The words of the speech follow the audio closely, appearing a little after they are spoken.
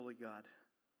God.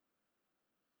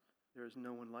 There is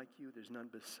no one like you. There's none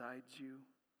besides you.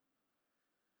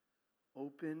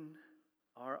 Open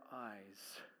our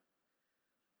eyes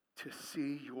to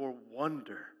see your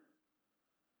wonder.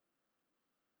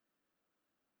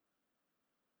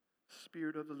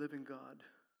 Spirit of the living God,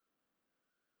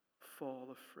 fall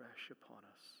afresh upon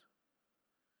us.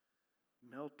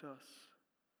 Melt us,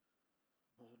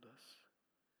 mold us,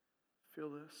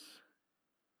 fill us,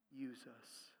 use us.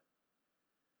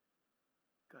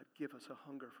 God, give us a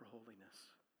hunger for holiness.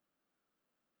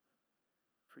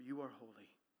 For you are holy.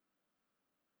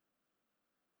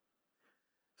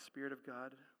 Spirit of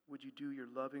God, would you do your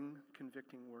loving,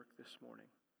 convicting work this morning?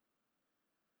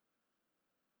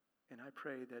 And I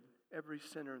pray that every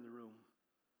sinner in the room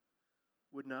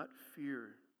would not fear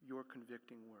your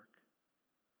convicting work.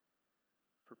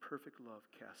 For perfect love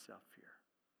casts out fear.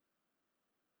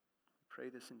 I pray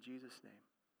this in Jesus' name.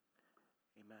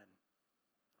 Amen.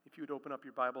 If you would open up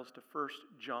your Bibles to 1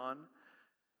 John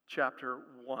chapter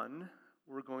 1.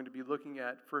 We're going to be looking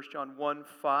at 1 John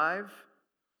 1:5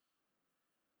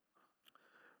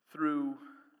 through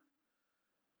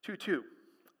 2:2.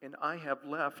 And I have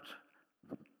left...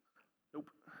 Nope.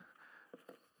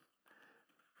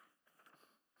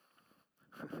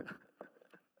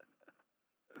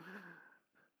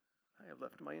 I have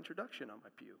left my introduction on my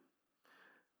pew.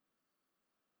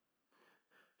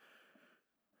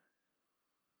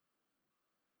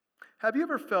 Have you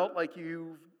ever felt like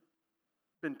you've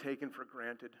been taken for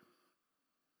granted?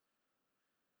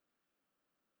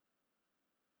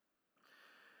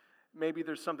 Maybe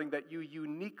there's something that you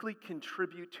uniquely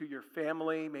contribute to your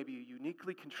family. Maybe you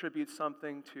uniquely contribute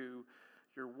something to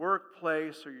your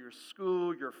workplace or your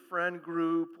school, your friend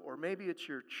group, or maybe it's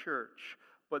your church.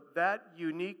 But that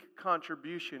unique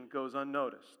contribution goes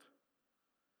unnoticed.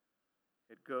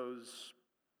 It goes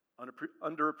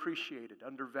underappreciated,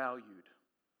 undervalued.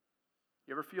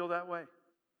 You ever feel that way?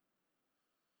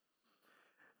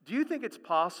 Do you think it's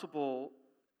possible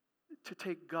to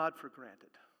take God for granted?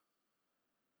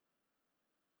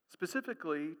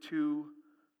 Specifically, to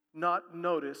not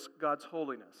notice God's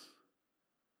holiness.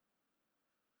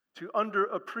 To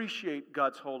underappreciate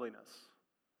God's holiness.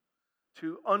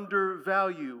 To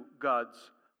undervalue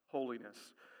God's holiness.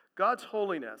 God's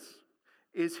holiness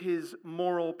is His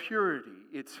moral purity.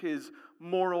 It's His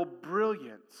moral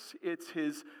brilliance. It's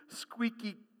His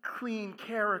squeaky clean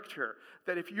character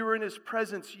that if you're in His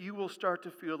presence, you will start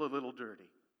to feel a little dirty.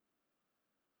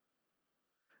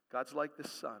 God's like the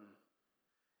sun,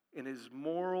 and His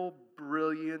moral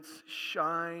brilliance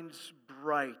shines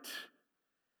bright,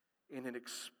 and it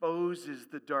exposes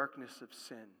the darkness of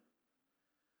sin,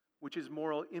 which is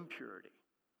moral impurity,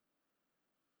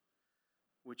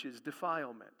 which is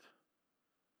defilement.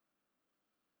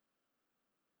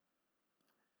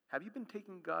 Have you been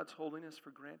taking God's holiness for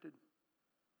granted?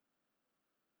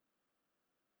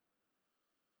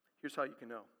 Here's how you can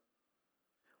know.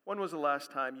 When was the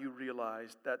last time you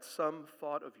realized that some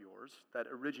thought of yours that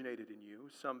originated in you,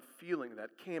 some feeling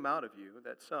that came out of you,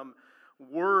 that some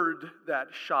word that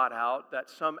shot out, that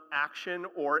some action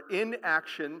or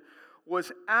inaction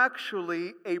was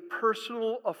actually a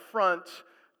personal affront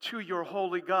to your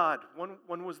holy God?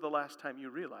 When was the last time you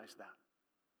realized that?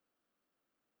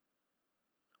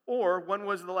 Or when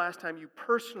was the last time you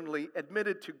personally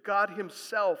admitted to God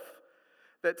Himself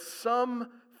that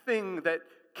something that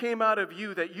came out of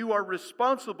you that you are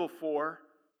responsible for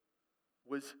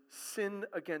was sin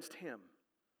against Him?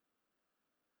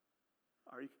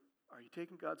 Are you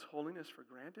taking God's holiness for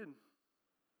granted?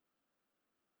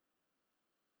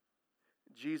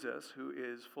 Jesus, who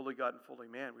is fully God and fully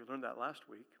man, we learned that last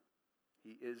week.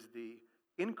 He is the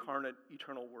incarnate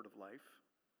eternal Word of life.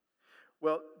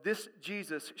 Well, this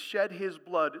Jesus shed His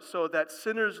blood so that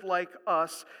sinners like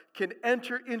us can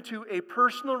enter into a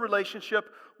personal relationship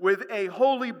with a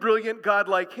holy, brilliant God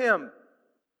like Him.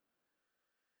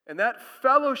 And that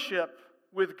fellowship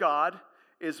with God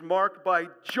is marked by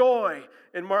joy,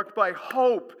 and marked by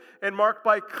hope, and marked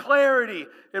by clarity,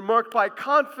 and marked by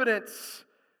confidence.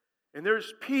 And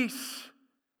there's peace,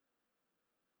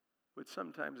 but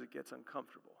sometimes it gets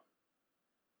uncomfortable.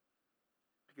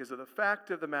 Because of the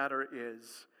fact of the matter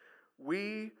is,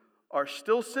 we are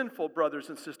still sinful, brothers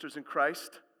and sisters in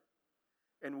Christ,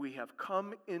 and we have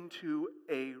come into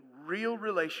a real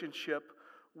relationship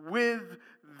with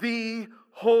the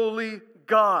holy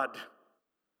God.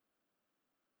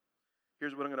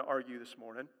 Here's what I'm going to argue this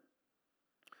morning.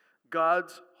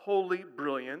 God's holy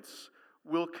brilliance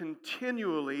will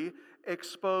continually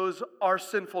expose our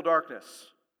sinful darkness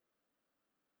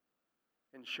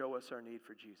and show us our need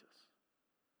for Jesus.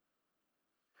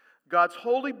 God's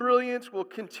holy brilliance will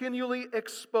continually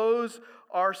expose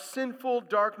our sinful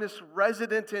darkness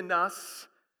resident in us,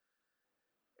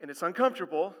 and it's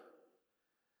uncomfortable,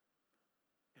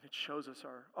 and it shows us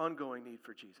our ongoing need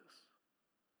for Jesus.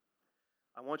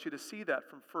 I want you to see that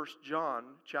from 1 John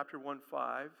chapter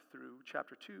 1:5 through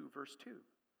chapter 2, verse 2.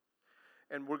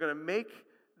 And we're going to make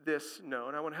this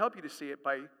known. I want to help you to see it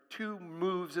by two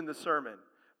moves in the sermon.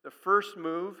 The first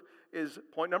move is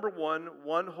point number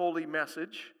one holy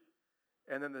message.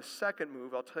 And then the second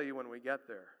move, I'll tell you when we get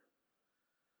there.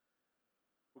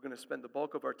 We're going to spend the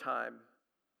bulk of our time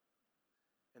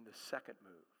in the second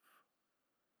move.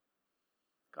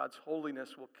 God's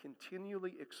holiness will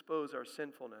continually expose our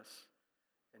sinfulness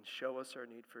and show us our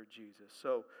need for Jesus.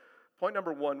 So, point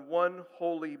number one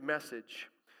holy message.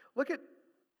 Look at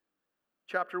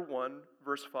chapter 1,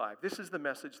 verse 5. This is the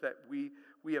message that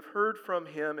we have heard from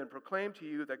him and proclaim to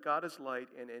you that God is light,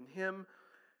 and in him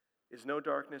is no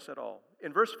darkness at all.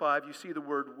 In verse 5, you see the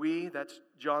word we. That's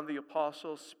John the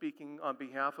Apostle speaking on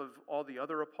behalf of all the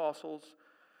other apostles.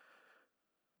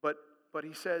 But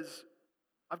he says,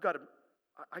 I got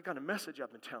a message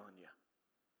I've been telling you.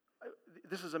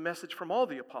 This is a message from all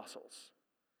the apostles.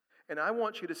 And I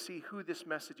want you to see who this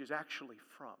message is actually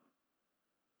from.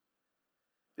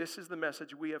 This is the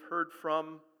message we have heard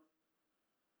from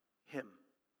him.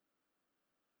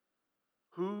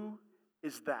 Who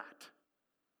is that?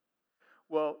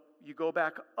 Well, you go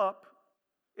back up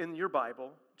in your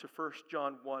Bible to 1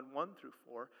 John 1 through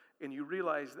 4, and you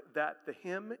realize that the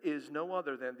him is no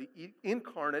other than the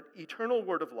incarnate, eternal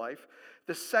Word of life,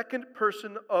 the second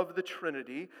person of the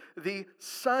Trinity, the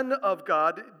Son of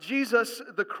God, Jesus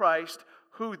the Christ,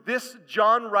 who this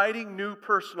John writing knew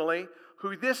personally,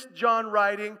 who this John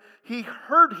writing, he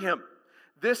heard him.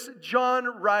 This John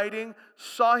writing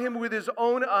saw him with his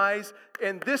own eyes,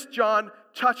 and this John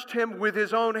touched him with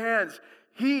his own hands.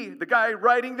 He, the guy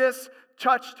writing this,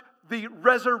 touched the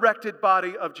resurrected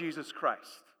body of Jesus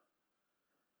Christ.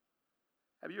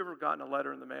 Have you ever gotten a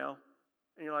letter in the mail?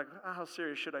 And you're like, how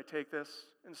serious should I take this?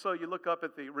 And so you look up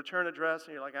at the return address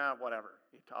and you're like, whatever.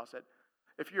 You toss it.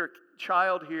 If you're a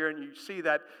child here and you see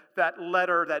that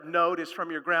letter, that note is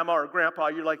from your grandma or grandpa,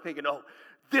 you're like thinking, oh,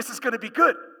 this is going to be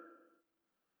good.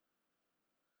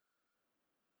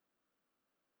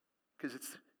 Because it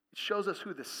shows us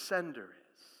who the sender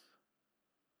is.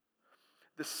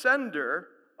 The sender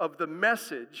of the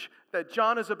message that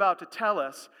John is about to tell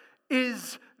us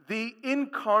is the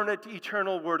incarnate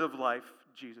eternal Word of life,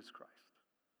 Jesus Christ.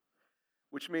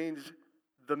 Which means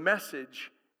the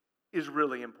message is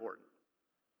really important.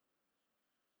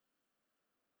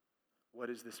 What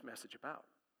is this message about?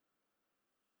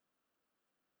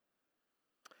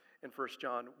 In 1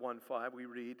 John 1:5, we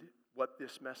read what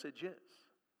this message is.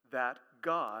 That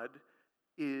God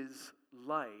is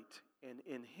light, and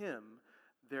in him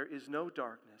there is no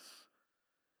darkness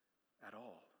at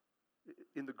all.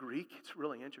 In the Greek, it's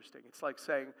really interesting. It's like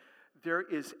saying there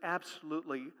is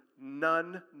absolutely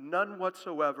none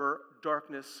whatsoever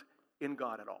darkness in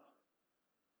God at all.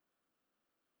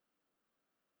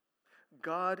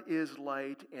 God is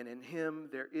light, and in him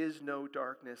there is no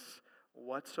darkness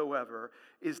whatsoever,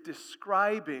 is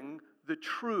describing the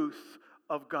truth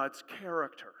of God's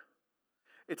character.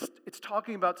 It's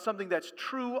talking about something that's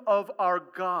true of our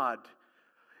God.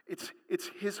 It's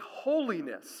his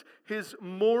holiness, his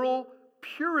moral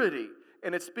purity,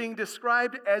 and it's being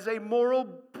described as a moral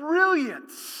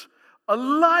brilliance, a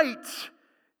light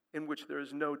in which there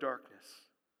is no darkness.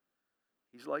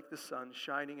 He's like the sun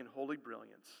shining in holy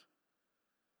brilliance.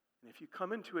 And if you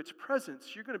come into its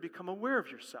presence, you're going to become aware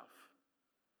of yourself,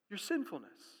 your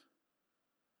sinfulness.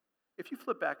 If you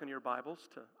flip back in your Bibles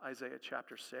to Isaiah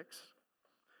chapter 6,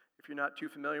 if you're not too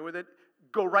familiar with it,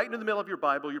 go right into the middle of your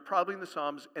Bible. You're probably in the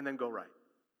Psalms, and then go right.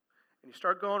 And you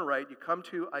start going right. You come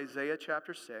to Isaiah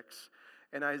chapter 6.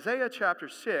 And Isaiah chapter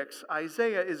 6,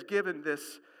 Isaiah is given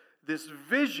this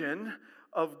vision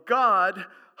of God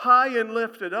high and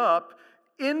lifted up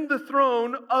in the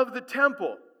throne of the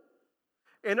temple.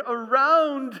 And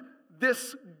around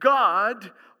this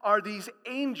God are these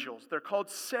angels. They're called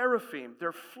seraphim.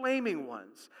 They're flaming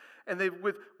ones. And they,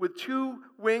 with two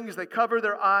wings, they cover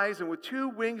their eyes, and with two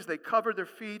wings, they cover their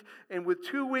feet, and with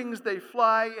two wings, they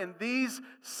fly. And these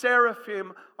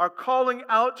seraphim are calling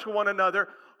out to one another,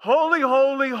 "Holy,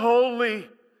 holy, holy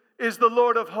is the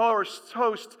Lord of hosts.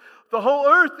 The whole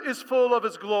earth is full of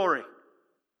his glory."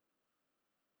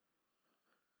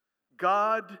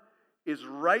 God is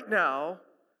right now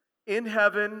in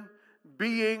heaven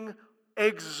being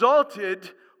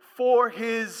exalted for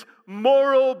his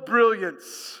moral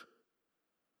brilliance.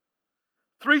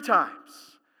 3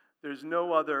 times. There's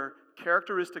no other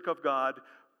characteristic of God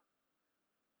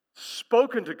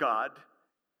spoken to God,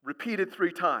 repeated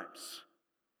 3 times.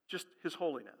 Just his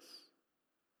holiness.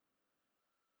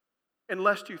 And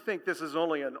lest you think this is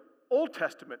only an Old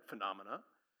Testament phenomena,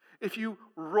 if you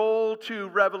roll to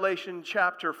Revelation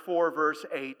chapter 4, verse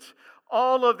 8,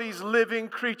 all of these living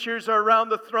creatures are around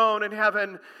the throne in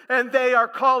heaven, and they are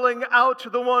calling out to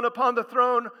the one upon the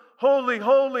throne, "Holy,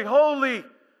 holy, holy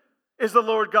is the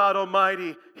Lord God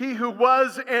Almighty, he who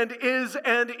was and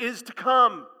is to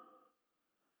come."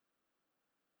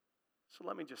 So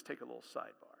let me just take a little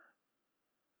sidebar.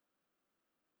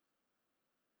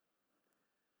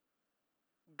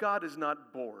 God is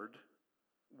not bored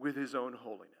with his own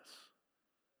holiness.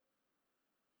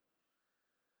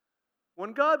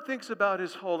 When God thinks about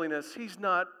his holiness, he's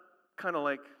not kind of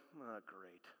like, "Oh,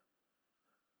 great,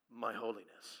 my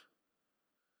holiness."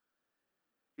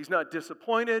 He's not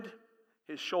disappointed.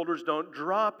 His shoulders don't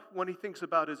drop when he thinks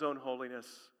about his own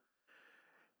holiness.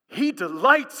 He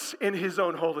delights in his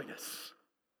own holiness.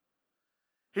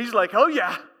 He's like, "Oh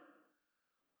yeah,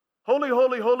 holy,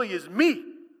 holy, holy is me."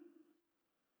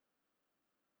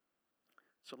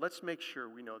 So let's make sure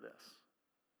we know this.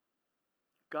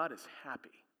 God is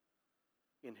happy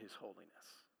in his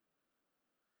holiness.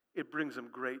 It brings him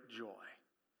great joy.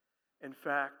 In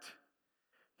fact,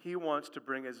 he wants to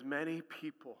bring as many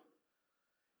people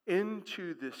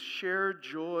into this shared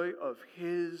joy of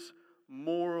his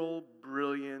moral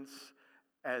brilliance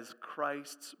as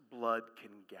Christ's blood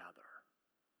can gather.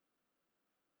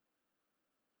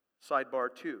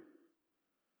 Sidebar 2.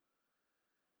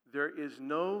 There is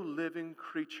no living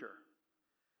creature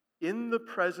in the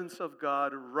presence of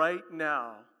God right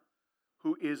now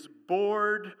who is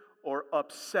bored or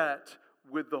upset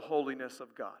with the holiness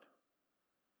of God.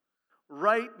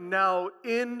 Right now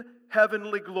in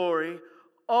heavenly glory,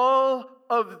 all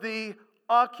of the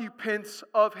occupants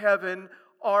of heaven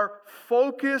are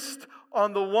focused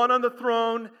on the one on the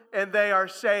throne, and they are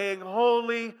saying,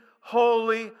 "Holy,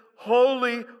 holy,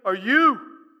 holy are you."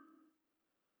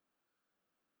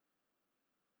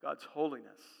 God's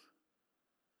holiness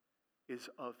is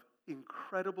of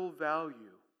incredible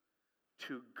value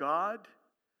to God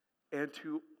and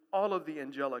to all of the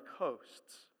angelic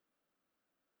hosts.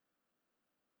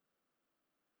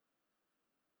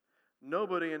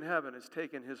 Nobody in heaven has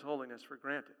taken his holiness for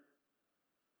granted.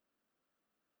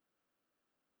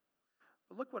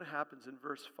 But look what happens in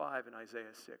verse 5 in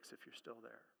Isaiah 6, if you're still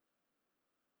there.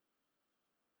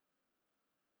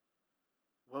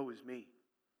 "Woe is me.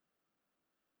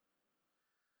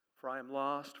 For I am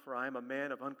lost, for I am a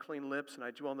man of unclean lips, and I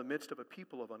dwell in the midst of a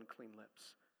people of unclean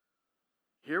lips."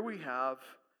 Here we have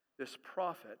this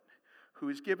prophet who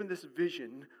is given this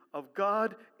vision of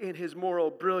God in his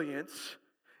moral brilliance,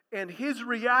 and his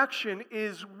reaction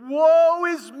is, "Woe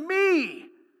is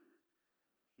me!"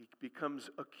 He becomes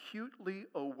acutely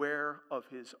aware of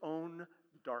his own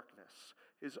darkness,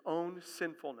 his own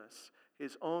sinfulness,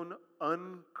 his own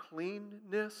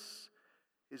uncleanness,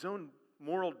 his own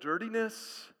moral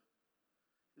dirtiness,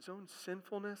 his own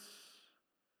sinfulness,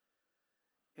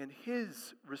 and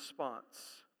his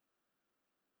response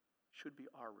should be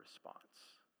our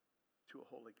response to a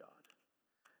holy God.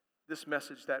 This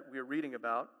message that we're reading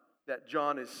about, that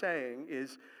John is saying,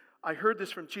 is, I heard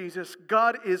this from Jesus,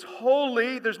 God is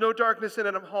holy, there's no darkness in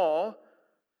him all.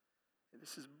 And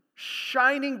this is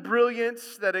shining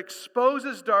brilliance that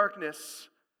exposes darkness.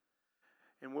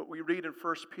 And what we read in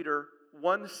 1 Peter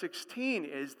 1:16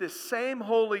 is this same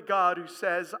holy God who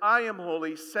says, "I am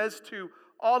holy," says to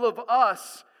all of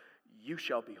us, "You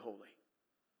shall be holy.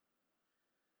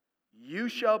 You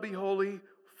shall be holy,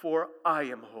 for I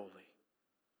am holy."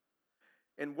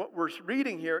 And what we're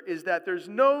reading here is that there's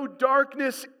no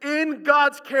darkness in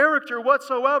God's character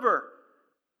whatsoever.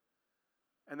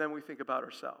 And then we think about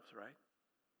ourselves, right?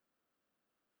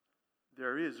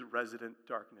 There is resident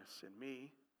darkness in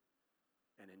me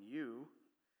and in you.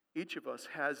 Each of us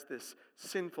has this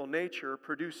sinful nature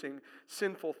producing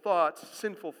sinful thoughts,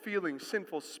 sinful feelings,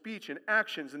 sinful speech and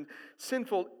actions, and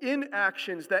sinful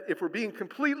inactions that, if we're being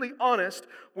completely honest,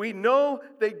 we know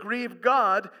they grieve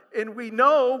God, and we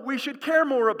know we should care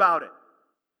more about it.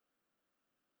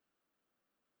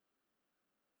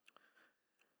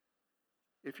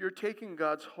 If you're taking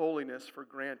God's holiness for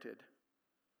granted,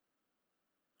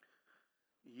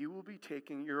 you will be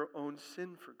taking your own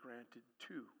sin for granted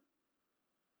too.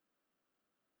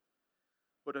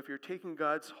 But if you're taking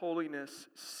God's holiness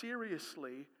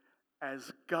seriously,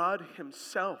 as God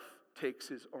himself takes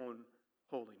his own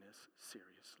holiness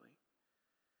seriously,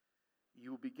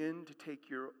 you will begin to take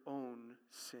your own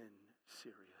sin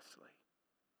seriously.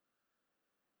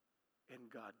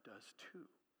 And God does too.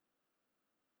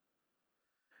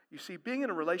 You see, being in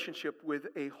a relationship with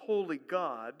a holy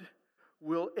God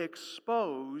will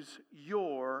expose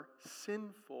your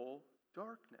sinful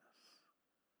darkness.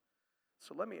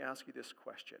 So let me ask you this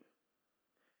question.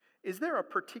 Is there a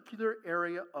particular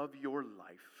area of your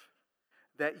life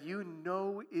that you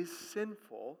know is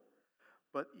sinful,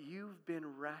 but you've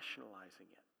been rationalizing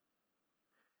it?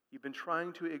 You've been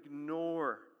trying to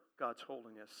ignore God's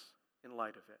holiness in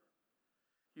light of it.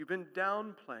 You've been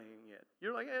downplaying it.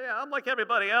 You're like, yeah, I'm like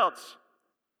everybody else.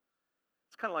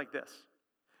 It's kind of like this.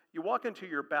 You walk into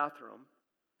your bathroom,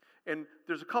 and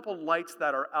there's a couple lights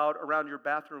that are out around your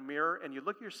bathroom mirror, and you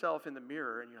look at yourself in the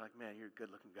mirror, and you're like, man, you're a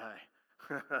good-looking guy.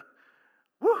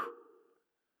 Woo!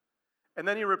 And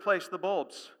then you replace the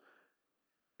bulbs,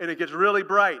 and it gets really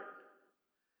bright.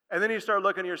 And then you start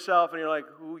looking at yourself, and you're like,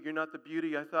 ooh, you're not the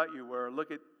beauty I thought you were.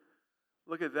 Look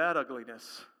at that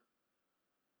ugliness.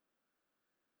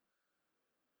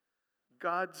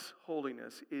 God's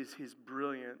holiness is his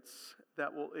brilliance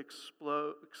that will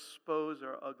expose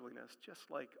our ugliness, just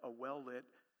like a well-lit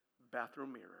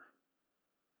bathroom mirror.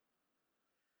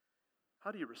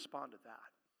 How do you respond to that?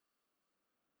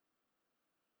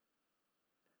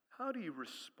 How do you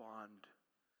respond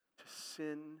to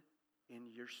sin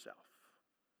in yourself?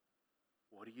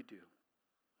 What do you do?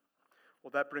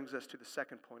 Well, that brings us to the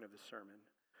second point of the sermon.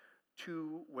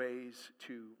 2 ways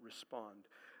to respond.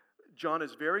 John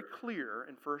is very clear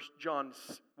in 1 John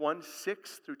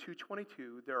 1:6 through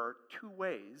 2:22. There are 2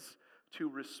 ways to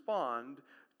respond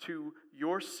to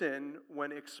your sin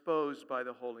when exposed by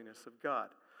the holiness of God.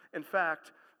 In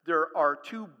fact, there are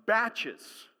 2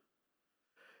 batches.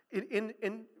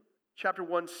 In chapter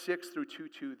 1:6 through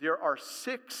 2:2, there are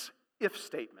 6 if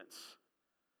statements.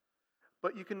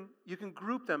 But you can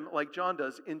group them, like John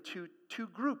does, into 2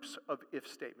 groups of if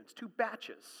statements, 2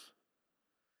 batches.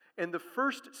 And the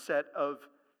first set of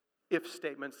if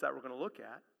statements that we're going to look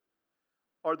at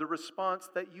are the response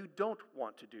that you don't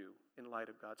want to do in light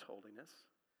of God's holiness.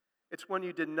 It's when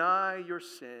you deny your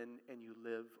sin and you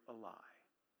live a lie.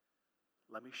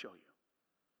 Let me show you.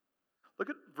 Look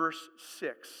at verse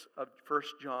 6 of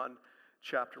 1 John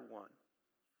chapter 1.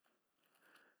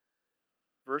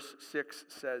 Verse 6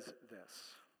 says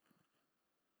this.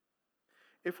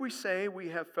 If we say we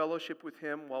have fellowship with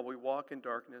him while we walk in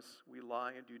darkness, we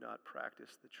lie and do not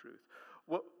practice the truth.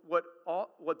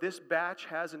 What this batch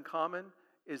has in common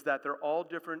is that they're all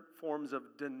different forms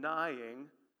of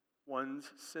denying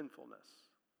one's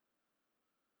sinfulness.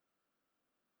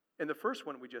 And the first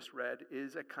one we just read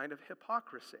is a kind of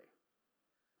hypocrisy,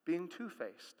 being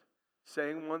two-faced,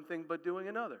 saying one thing but doing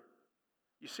another.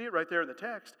 You see it right there in the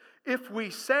text. If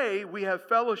we say we have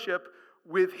fellowship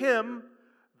with him,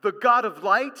 the God of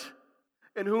light,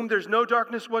 in whom there's no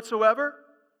darkness whatsoever,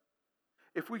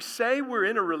 if we say we're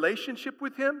in a relationship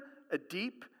with him, a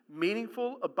deep,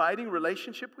 meaningful, abiding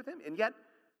relationship with him, and yet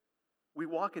we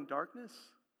walk in darkness,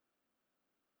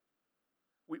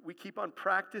 we keep on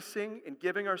practicing and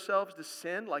giving ourselves to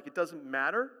sin like it doesn't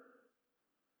matter,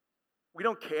 we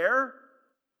don't care,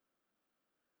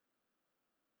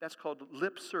 that's called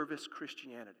lip service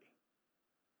Christianity.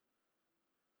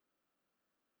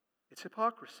 It's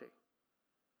hypocrisy.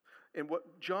 And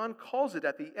what John calls it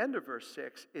at the end of verse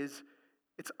 6 is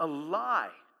it's a lie.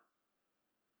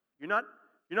 You're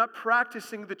not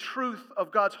practicing the truth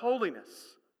of God's holiness.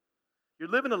 You're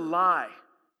living a lie.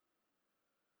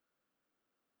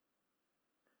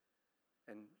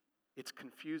 And it's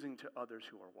confusing to others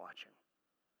who are watching.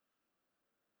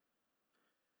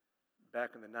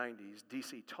 Back in the 90s,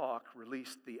 DC Talk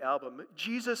released the album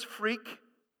Jesus Freak.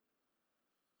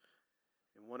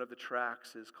 And one of the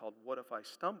tracks is called What If I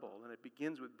Stumble? And it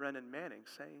begins with Brennan Manning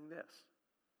saying this.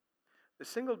 The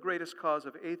single greatest cause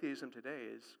of atheism today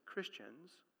is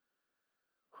Christians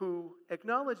who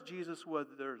acknowledge Jesus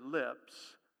with their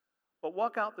lips, but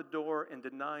walk out the door and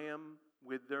deny him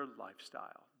with their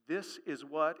lifestyle. This is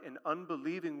what an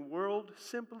unbelieving world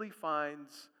simply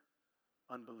finds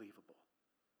unbelievable.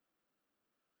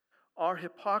 Our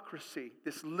hypocrisy,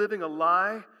 this living a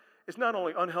lie, is not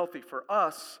only unhealthy for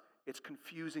us, it's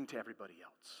confusing to everybody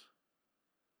else.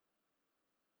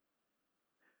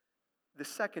 The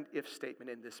second if statement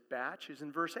in this batch is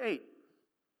in verse 8.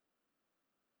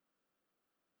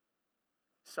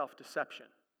 Self-deception.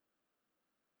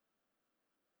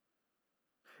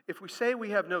 If we say we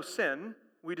have no sin,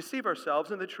 we deceive ourselves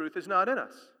and the truth is not in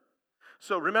us.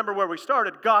 So remember where we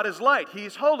started. God is light.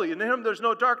 He's holy. In him there's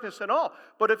no darkness at all.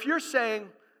 But if you're saying,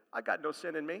 I got no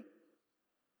sin in me,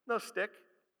 no stick,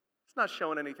 it's not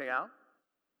showing anything out,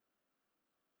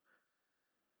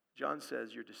 John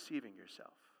says you're deceiving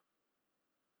yourself.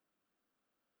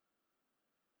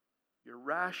 You're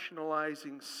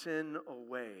rationalizing sin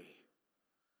away.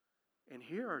 And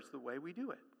here's the way we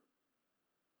do it.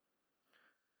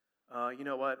 You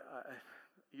know what?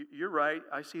 You're right.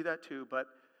 I see that too. But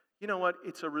you know what?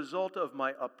 It's a result of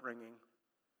my upbringing.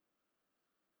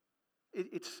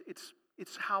 It's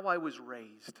how I was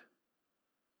raised.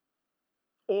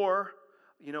 Or,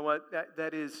 you know what?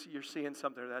 That is, you're seeing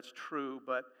something that's true.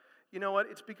 But you know what?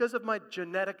 It's because of my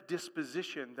genetic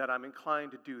disposition that I'm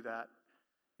inclined to do that.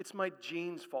 It's my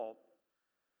genes' fault.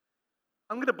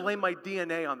 I'm going to blame my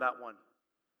DNA on that one.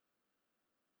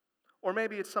 Or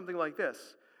maybe it's something like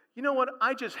this. You know what?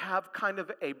 I just have kind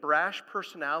of a brash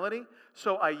personality,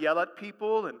 so I yell at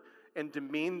people and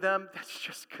demean them. That's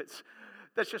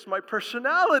just my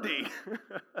personality.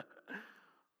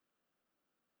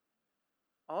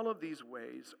 All of these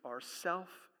ways are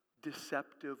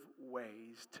self-deceptive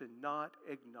ways to not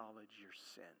acknowledge your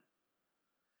sin.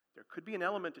 There could be an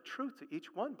element of truth to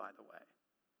each one, by the way.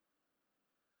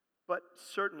 But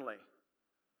certainly,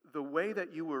 the way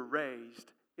that you were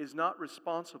raised is not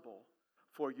responsible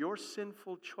for your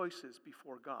sinful choices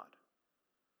before God.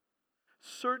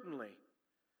 Certainly,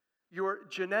 your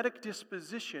genetic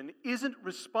disposition isn't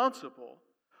responsible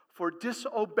for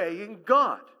disobeying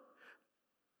God.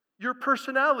 Your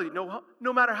personality,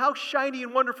 no matter how shiny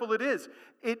and wonderful it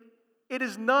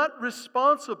is not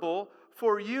responsible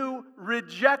for you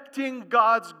rejecting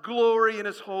God's glory and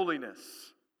His holiness.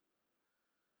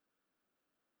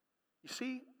 You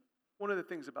see, one of the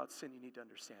things about sin you need to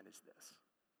understand is this.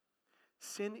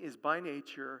 Sin is by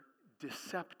nature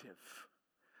deceptive.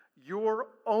 Your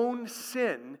own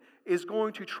sin is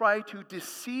going to try to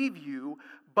deceive you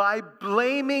by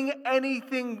blaming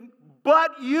anything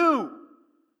but you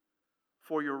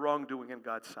for your wrongdoing in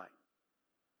God's sight.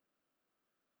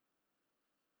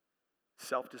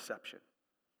 Self-deception.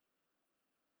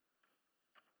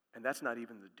 And that's not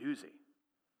even the doozy.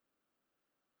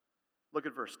 Look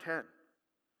at verse 10.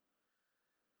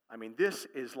 I mean, this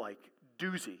is like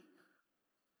doozy.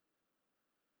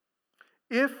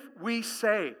 If we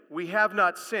say we have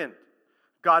not sinned,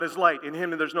 God is light, in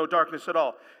Him and there's no darkness at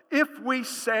all. If we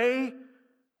say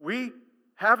we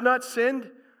have not sinned,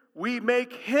 we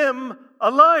make Him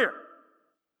a liar.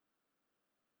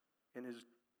 And His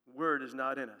word is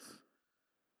not in us.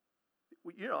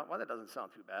 You know, well, that doesn't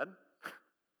sound too bad.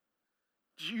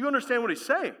 Do you understand what he's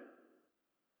saying?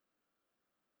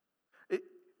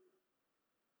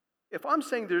 If I'm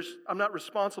saying I'm not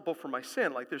responsible for my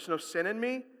sin, like there's no sin in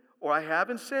me, or I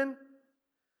haven't sinned,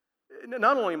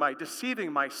 not only am I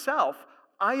deceiving myself,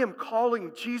 I am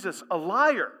calling Jesus a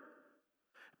liar.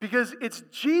 Because it's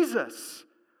Jesus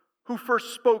who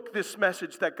first spoke this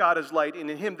message that God is light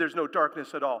and in Him there's no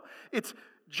darkness at all.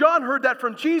 John heard that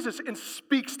from Jesus and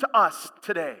speaks to us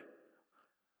today.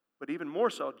 But even more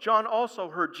so, John also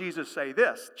heard Jesus say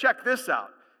this. Check this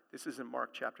out. This is in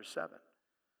Mark chapter 7.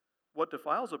 What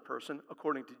defiles a person,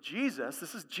 according to Jesus,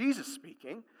 this is Jesus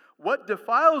speaking, what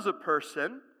defiles a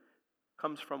person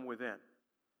comes from within.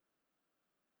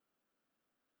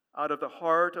 Out of the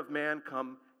heart of man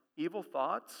come evil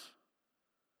thoughts,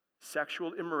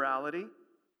 sexual immorality,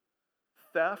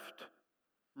 theft,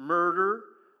 murder,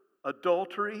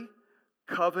 adultery,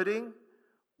 coveting,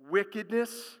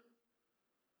 wickedness,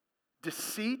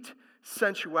 deceit,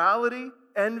 sensuality,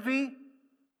 envy,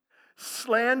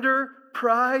 slander,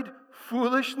 pride,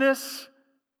 foolishness.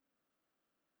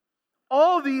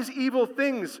 All these evil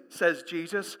things, says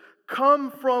Jesus,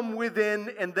 come from within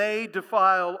and they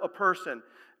defile a person.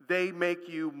 They make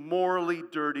you morally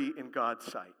dirty in God's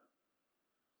sight.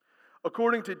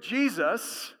 According to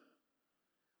Jesus,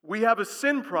 we have a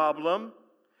sin problem,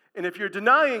 and if you're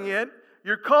denying it,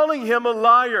 you're calling Him a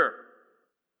liar.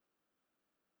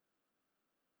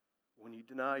 When you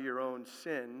deny your own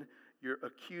sin, you're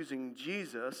accusing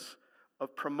Jesus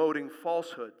of promoting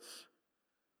falsehoods.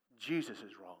 Jesus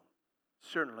is wrong.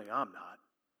 Certainly I'm not.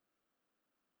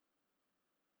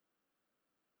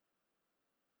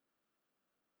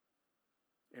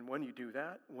 And when you do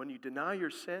that, when you deny your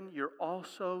sin, you're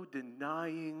also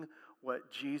denying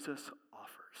what Jesus offers.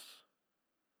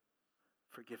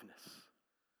 Forgiveness,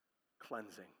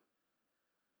 cleansing,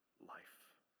 life.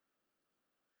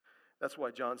 That's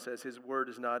why John says His word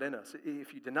is not in us.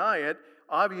 If you deny it,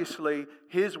 obviously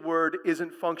His word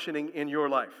isn't functioning in your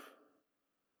life.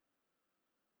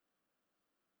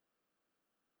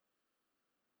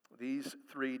 These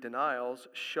three denials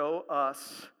show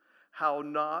us how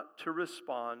not to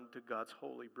respond to God's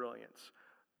holy brilliance.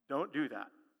 Don't do that.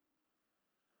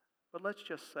 But let's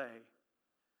just say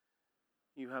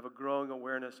you have a growing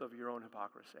awareness of your own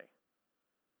hypocrisy.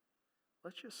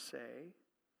 Let's just say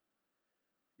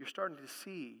you're starting to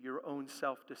see your own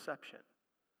self-deception.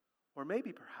 Or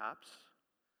maybe perhaps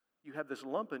you have this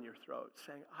lump in your throat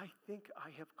saying, I think I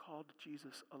have called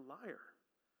Jesus a liar.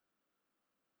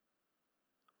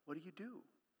 What do?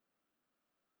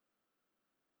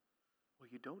 Well,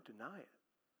 you don't deny it.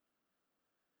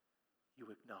 You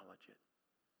acknowledge it.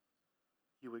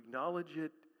 You acknowledge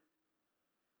it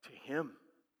to him.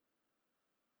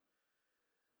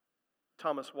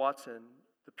 Thomas Watson,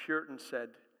 the Puritan,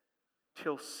 said,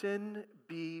 "Till sin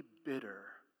be bitter,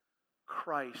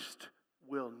 Christ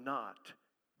will not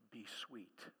be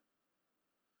sweet."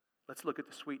 Let's look at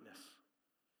the sweetness.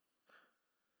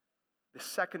 The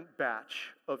second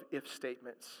batch of if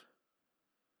statements.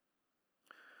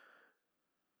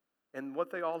 And what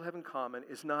they all have in common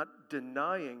is not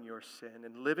denying your sin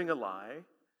and living a lie.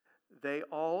 They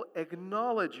all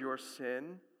acknowledge your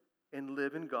sin and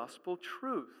live in gospel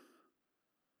truth.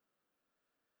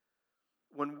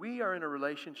 When we are in a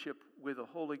relationship with a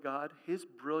holy God, his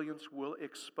brilliance will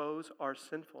expose our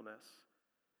sinfulness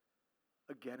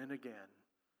again and again.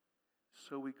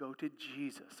 So we go to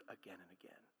Jesus again and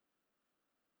again.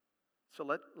 So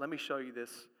let me show you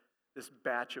this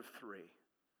batch of three.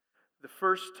 The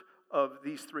first of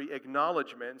these three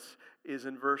acknowledgments is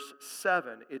in verse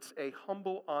 7. It's a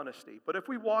humble honesty. But if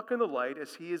we walk in the light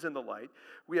as he is in the light,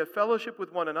 we have fellowship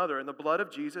with one another, and the blood of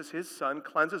Jesus, his Son,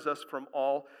 cleanses us from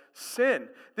all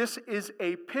sin. This is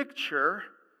a picture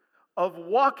of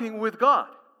walking with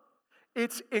God.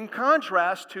 It's in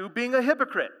contrast to being a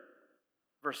hypocrite.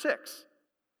 Verse 6.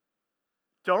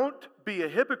 Don't be a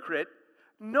hypocrite.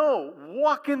 No,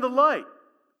 walk in the light.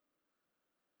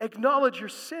 Acknowledge your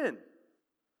sin.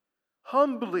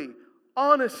 Humbly,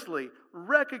 honestly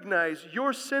recognize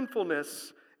your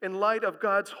sinfulness in light of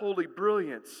God's holy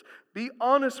brilliance. Be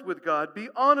honest with God. Be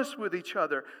honest with each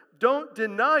other. Don't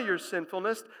deny your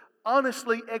sinfulness.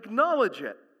 Honestly acknowledge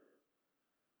it.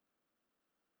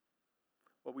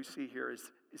 What we see here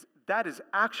is that is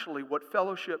actually what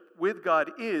fellowship with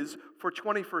God is for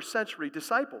 21st century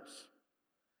disciples.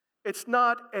 It's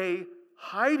not a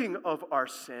hiding of our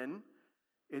sin.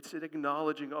 It's an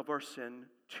acknowledging of our sin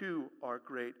to our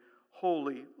great,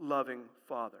 holy, loving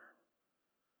Father.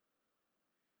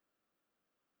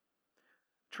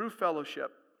 True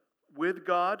fellowship with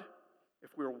God,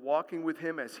 if we're walking with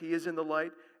him as he is in the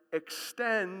light,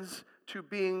 extends to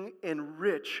being in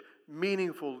rich,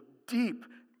 meaningful, deep,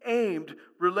 aimed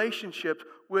relationships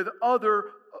with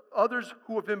others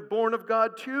who have been born of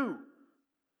God too.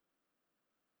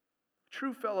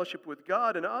 True fellowship with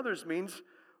God and others means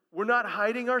we're not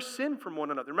hiding our sin from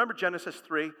one another. Remember Genesis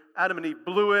 3, Adam and Eve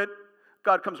blew it.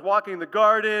 God comes walking in the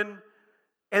garden,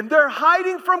 and they're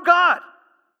hiding from God.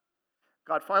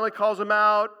 God finally calls them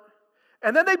out,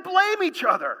 and then they blame each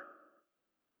other.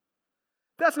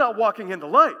 That's not walking in the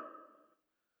light.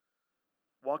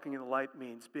 Walking in the light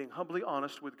means being humbly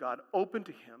honest with God, open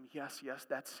to him. Yes,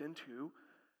 that's sin too.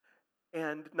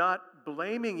 And not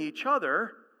blaming each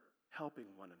other, helping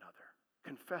one another,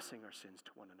 confessing our sins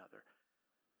to one another,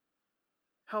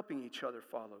 helping each other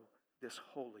follow this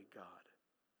holy God.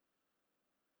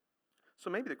 So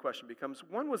maybe the question becomes,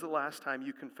 when was the last time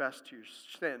you confessed your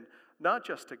sin, not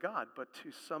just to God, but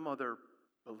to some other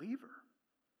believer?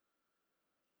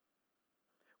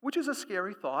 Which is a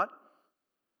scary thought.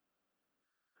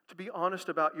 To be honest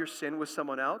about your sin with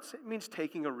someone else, it means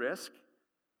taking a risk.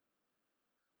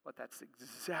 But that's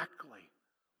exactly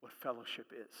what fellowship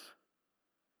is.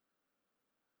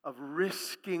 Of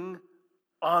risking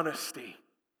honesty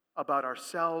about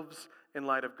ourselves in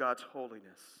light of God's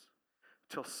holiness.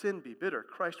 Till sin be bitter,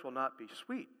 Christ will not be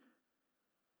sweet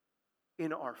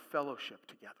in our fellowship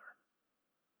together.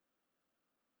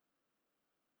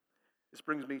 This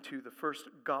brings me to the first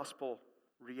gospel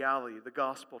reality, the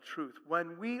gospel truth.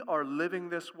 When we are living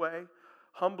this way,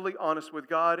 humbly honest with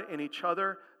God and each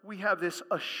other, we have this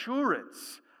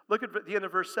assurance. Look at the end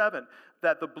of verse 7,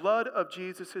 that the blood of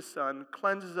Jesus, his Son,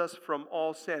 cleanses us from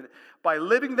all sin. By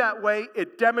living that way,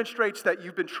 it demonstrates that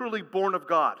you've been truly born of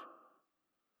God.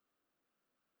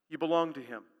 You belong to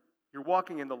him. You're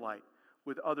walking in the light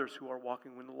with others who are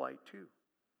walking in the light too.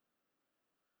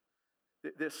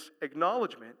 This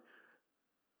acknowledgement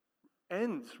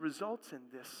results in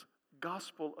this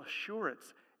gospel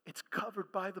assurance. It's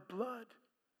covered by the blood.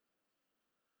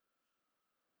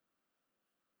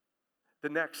 The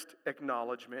next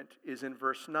acknowledgement is in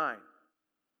verse 9.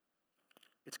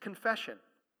 It's confession.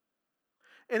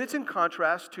 And it's in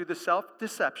contrast to the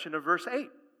self-deception of verse 8.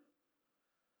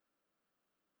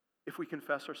 If we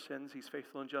confess our sins, he's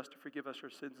faithful and just to forgive us our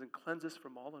sins and cleanse us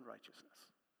from all unrighteousness.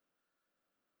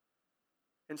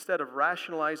 Instead of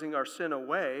rationalizing our sin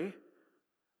away,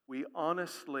 we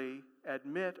honestly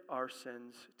admit our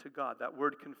sins to God. That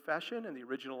word confession in the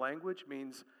original language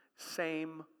means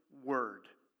same word.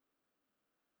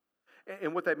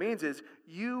 And what that means is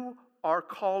you are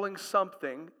calling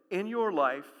something in your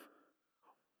life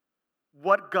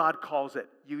what God calls it.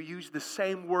 You use the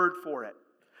same word for it.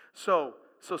 So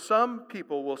some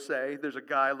people will say, there's a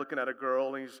guy looking at a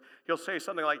girl, and he'll say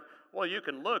something like, well, you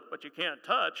can look, but you can't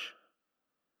touch.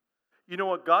 You know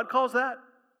what God calls that?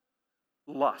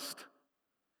 Lust.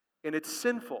 And it's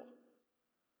sinful.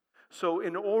 So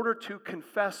in order to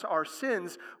confess our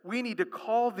sins, we need to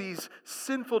call these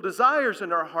sinful desires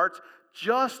in our hearts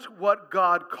just what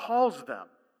God calls them.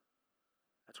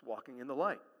 That's walking in the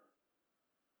light.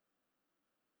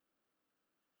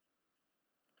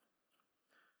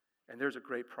 And there's a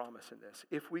great promise in this.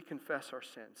 If we confess our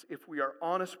sins, if we are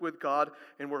honest with God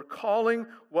and we're calling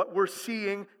what we're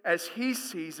seeing as He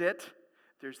sees it,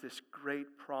 there's this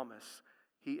great promise.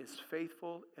 He is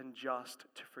faithful and just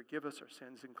to forgive us our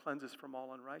sins and cleanse us from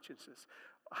all unrighteousness.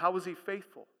 How is He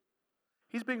faithful?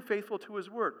 He's being faithful to His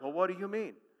word. Well, what do you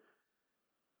mean?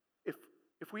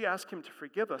 If we ask Him to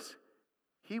forgive us,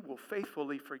 He will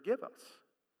faithfully forgive us.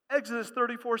 Exodus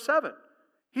 34:7.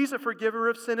 He's a forgiver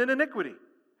of sin and iniquity.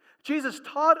 Jesus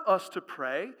taught us to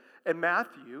pray in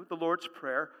Matthew, the Lord's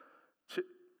Prayer,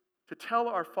 to tell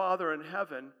our Father in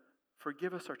heaven,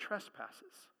 forgive us our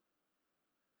trespasses.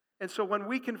 And so when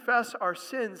we confess our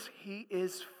sins, He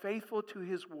is faithful to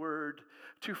His word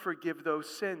to forgive those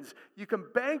sins. You can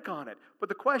bank on it. But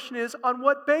the question is, on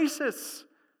what basis?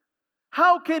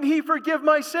 How can He forgive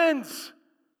my sins?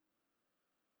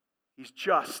 He's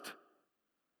just.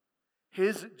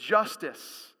 His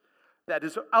justice, that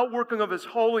is outworking of His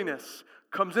holiness,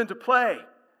 comes into play.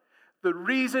 The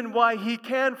reason why He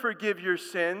can forgive your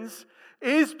sins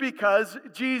is because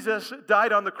Jesus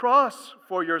died on the cross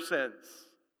for your sins.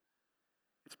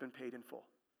 It's been paid in full.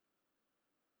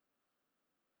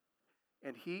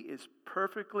 And He is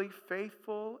perfectly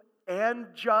faithful and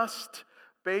just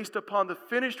based upon the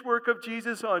finished work of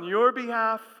Jesus on your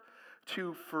behalf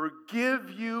to forgive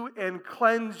you and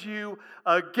cleanse you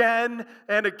again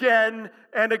and again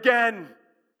and again.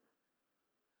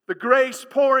 The grace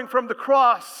pouring from the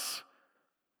cross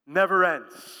never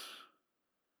ends.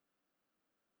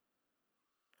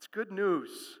 It's good news.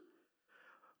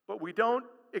 But we don't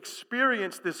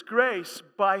experience this grace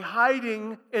by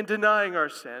hiding and denying our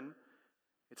sin.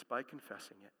 It's by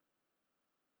confessing it.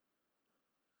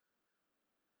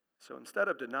 So instead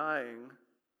of denying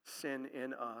sin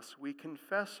in us, we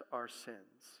confess our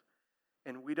sins.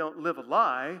 And we don't live a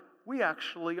lie, we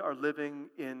actually are living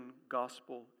in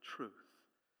gospel truth,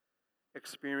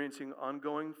 experiencing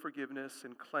ongoing forgiveness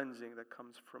and cleansing that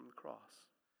comes from the cross.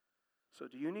 So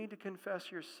do you need to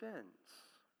confess your sins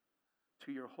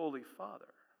to your Holy Father?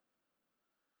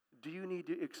 Do you need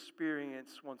to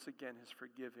experience once again His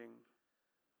forgiving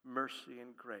mercy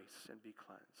and grace and be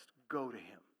cleansed? Go to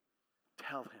Him.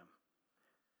 Tell Him.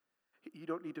 You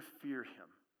don't need to fear Him.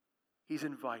 He's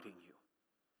inviting you.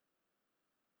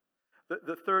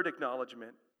 The third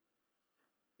acknowledgement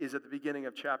is at the beginning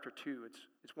of chapter 2.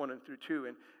 It's 1 through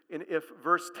 2. And if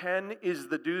verse 10 is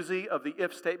the doozy of the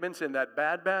if statements in that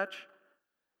bad batch,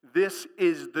 this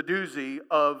is the doozy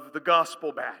of the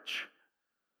gospel batch.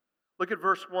 Look at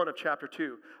verse 1 of chapter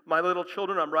 2. My little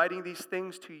children, I'm writing these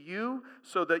things to you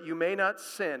so that you may not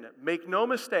sin. Make no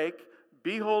mistake,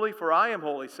 be holy, for I am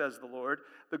holy, says the Lord.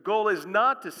 The goal is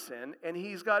not to sin, and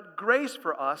He's got grace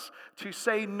for us to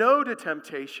say no to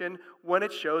temptation when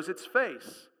it shows its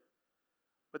face.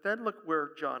 But then look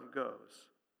where John goes.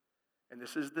 And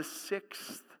this is the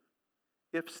sixth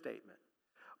if statement.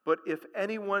 But if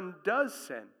anyone does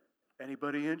sin,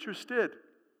 anybody interested?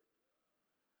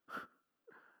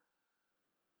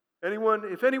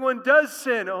 If anyone does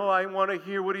sin, I want to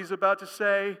hear what he's about to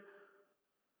say.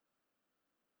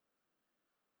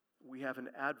 We have an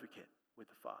advocate with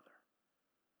the Father.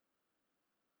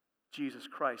 Jesus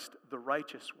Christ, the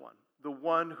righteous one, the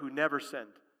one who never sinned.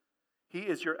 He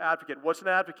is your advocate. What's an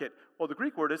advocate? Well, the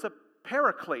Greek word is a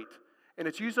paraclete, and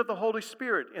it's used of the Holy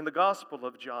Spirit in the Gospel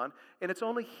of John, and it's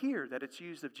only here that it's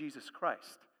used of Jesus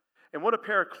Christ. And what a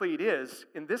paraclete is,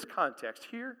 in this context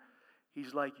here,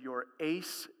 He's like your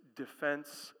ace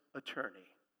defense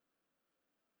attorney.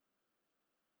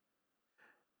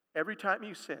 Every time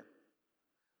you sin,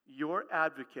 your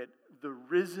advocate, the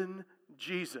risen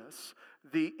Jesus,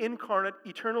 the incarnate,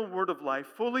 eternal Word of life,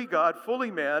 fully God,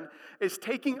 fully man, is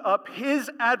taking up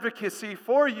His advocacy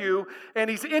for you, and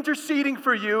He's interceding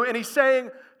for you, and He's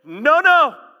saying,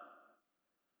 no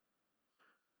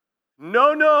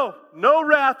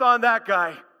wrath on that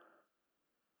guy.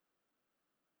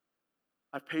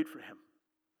 I've paid for him.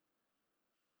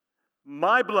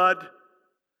 my blood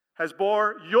has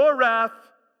bore your wrath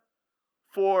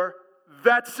for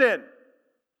that sin.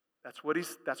 That's what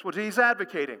he's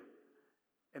advocating.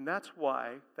 And that's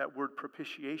why that word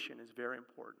propitiation is very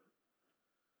important.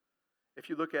 If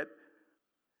you look at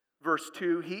verse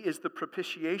 2, he is the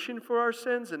propitiation for our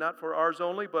sins, and not for ours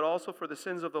only, but also for the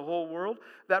sins of the whole world.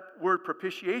 That word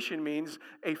propitiation means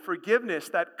a forgiveness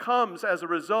that comes as a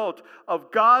result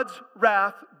of God's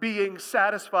wrath being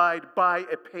satisfied by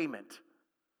a payment.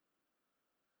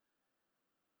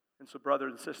 And so, brother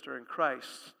and sister in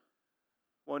Christ,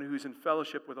 one who's in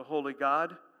fellowship with a holy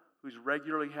God, who's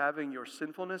regularly having your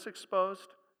sinfulness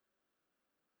exposed,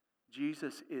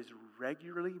 Jesus is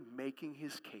regularly making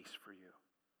his case for you.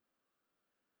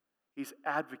 He's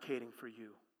advocating for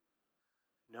you.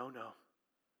 No.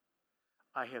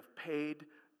 I have paid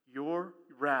your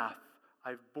wrath.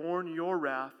 I've borne your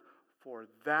wrath for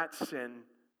that sin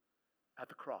at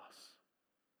the cross.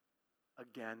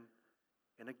 Again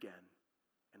and again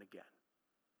and again.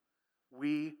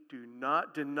 We do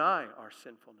not deny our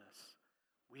sinfulness.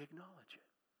 We acknowledge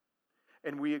it.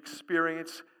 And we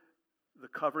experience the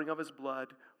covering of his blood.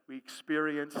 We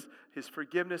experience his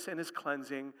forgiveness and his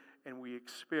cleansing. And we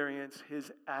experience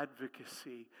his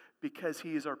advocacy because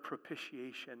he is our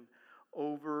propitiation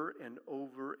over and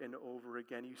over and over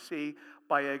again. You see,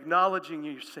 by acknowledging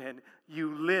your sin,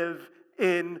 you live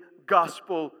in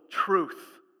gospel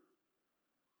truth.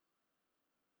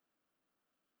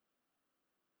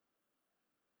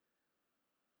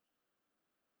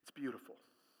 It's beautiful.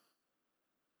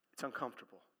 It's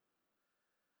uncomfortable.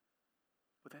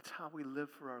 But that's how we live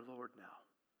for our Lord now.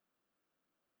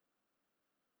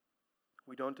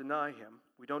 We don't deny him.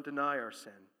 We don't deny our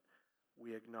sin.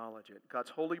 We acknowledge it. God's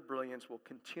holy brilliance will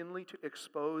continually to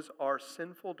expose our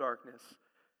sinful darkness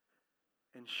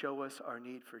and show us our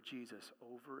need for Jesus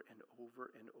over and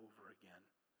over and over again.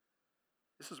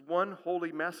 This is one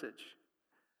holy message.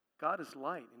 God is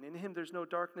light, and in him there's no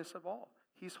darkness at all.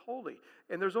 He's holy.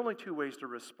 And there's only two ways to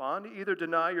respond. Either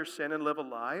deny your sin and live a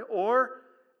lie, or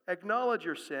acknowledge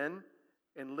your sin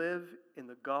and live in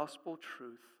the gospel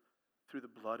truth through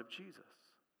the blood of Jesus.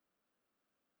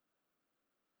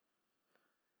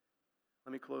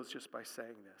 Let me close just by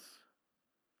saying this.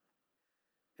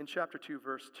 In chapter 2,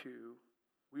 verse 2,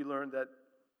 we learn that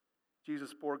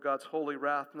Jesus bore God's holy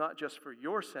wrath not just for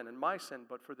your sin and my sin,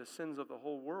 but for the sins of the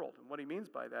whole world. And what he means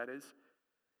by that is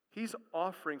he's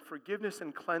offering forgiveness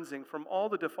and cleansing from all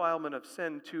the defilement of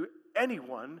sin to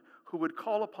anyone who would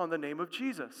call upon the name of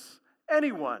Jesus.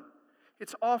 Anyone.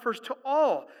 It offers to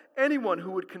all. Anyone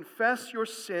who would confess your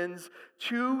sins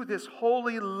to this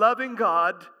holy, loving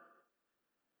God,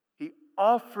 he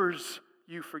offers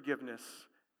you forgiveness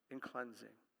and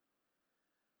cleansing.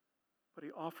 But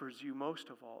he offers you most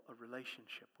of all a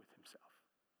relationship with himself.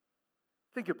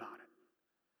 Think about it.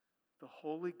 The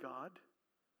holy God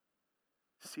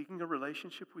seeking a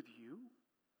relationship with you,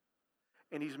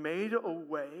 and he's made a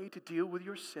way to deal with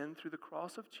your sin through the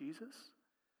cross of Jesus.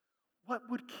 What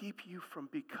would keep you from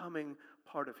becoming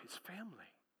part of his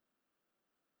family?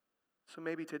 So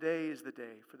maybe today is the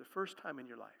day, for the first time in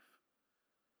your life,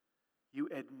 you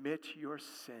admit your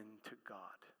sin to God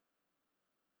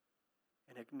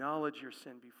and acknowledge your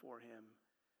sin before him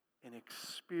and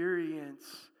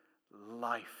experience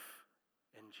life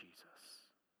in Jesus.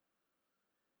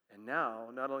 And now,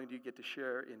 not only do you get to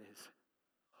share in his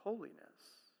holiness,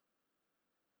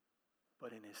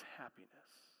 but in his happiness.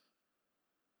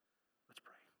 Let's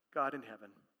pray. God in heaven,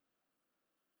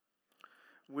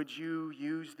 would you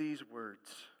use these words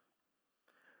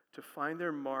to find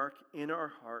their mark in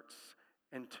our hearts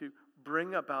and to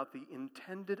bring about the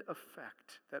intended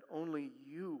effect that only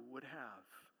you would have?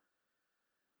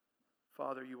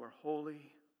 Father, you are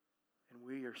holy, and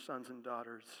we, your sons and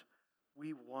daughters,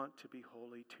 we want to be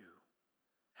holy too.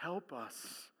 Help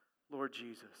us, Lord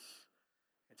Jesus.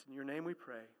 It's in your name we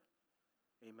pray.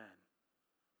 Amen.